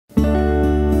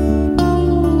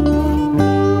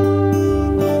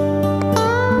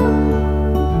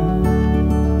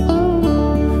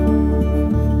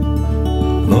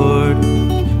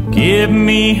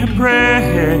me a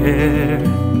prayer.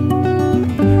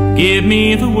 Give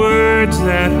me the words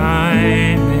that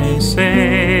I may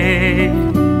say.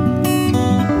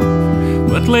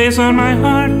 What lays on my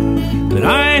heart that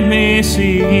I may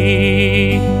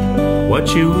see what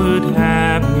you would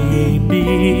have me be,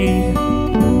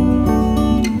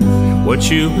 what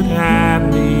you would have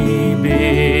me be.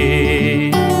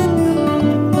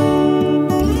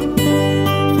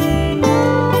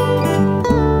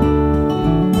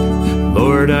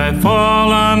 Lord, I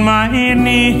fall on my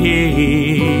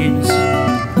knees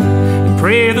and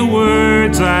pray the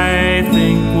words I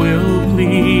think will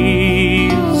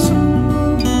please,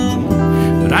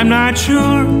 but I'm not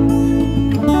sure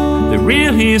they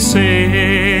really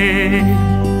say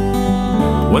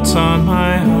what's on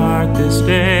my heart this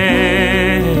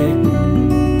day,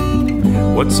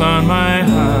 what's on my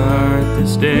heart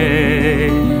this day.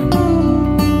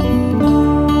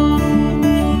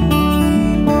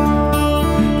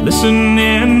 Listen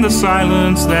in the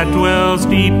silence that dwells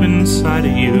deep inside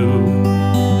of you.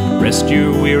 Rest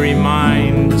your weary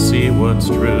mind to see what's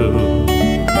true.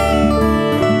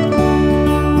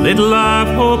 Little love,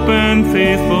 hope, and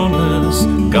faithfulness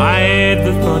guide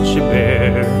the thoughts you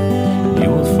bear. You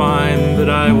will find that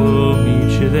I will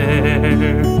meet you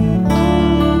there.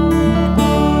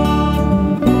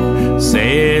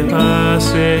 Selah,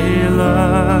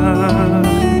 Selah,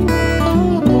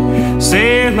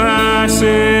 Selah,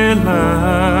 Selah.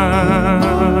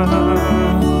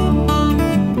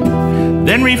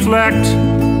 Then reflect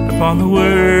upon the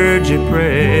words you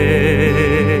pray.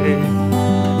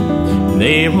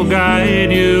 They will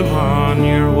guide you on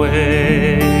your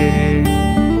way.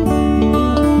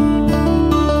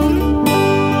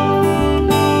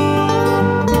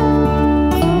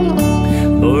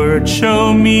 Lord,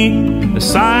 show me a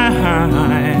sign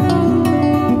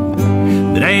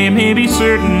that I may be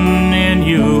certain in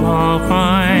you I'll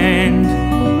find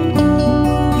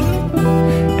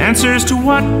answers to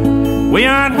what weigh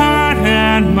on heart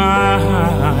and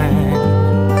mind.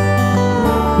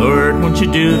 Lord, won't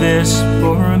you do this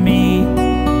for me?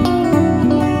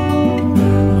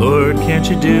 Lord, can't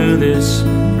you do this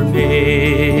for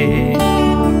me?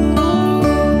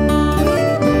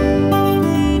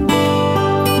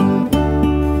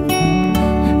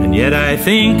 And yet I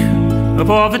think of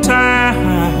all the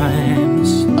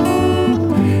times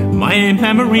my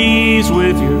memories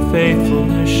with your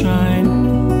faithfulness shine,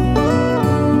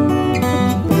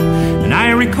 and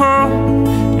I recall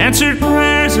answered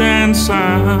prayers and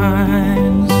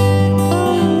signs.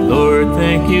 Lord,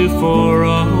 thank you for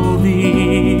all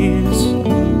these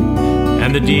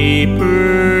and the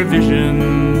deeper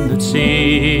vision that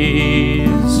sees.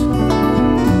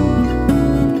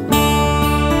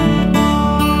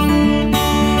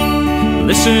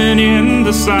 Listen in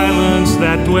the silence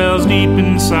that dwells deep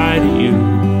inside of you.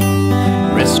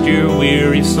 Rest your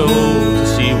weary soul to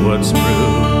see what's true.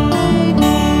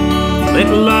 Let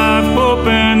love, hope,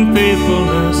 and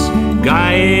faithfulness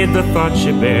guide the thoughts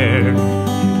you bear,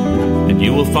 and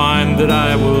you will find that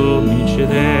I will meet you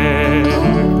there.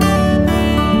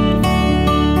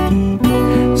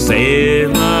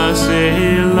 Selah,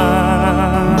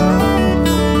 Selah,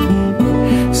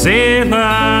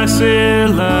 Selah,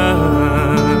 Selah.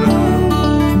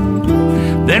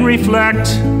 Then reflect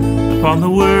upon the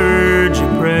words you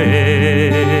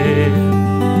pray,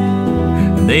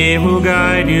 and they will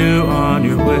guide you on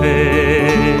your way.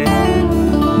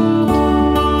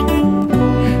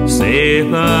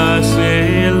 Selah,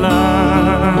 Selah,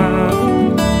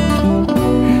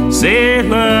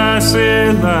 Selah,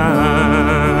 Selah,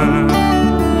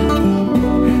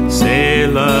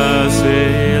 Selah,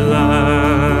 Selah,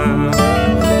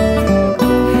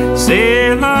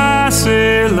 Selah,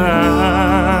 Selah.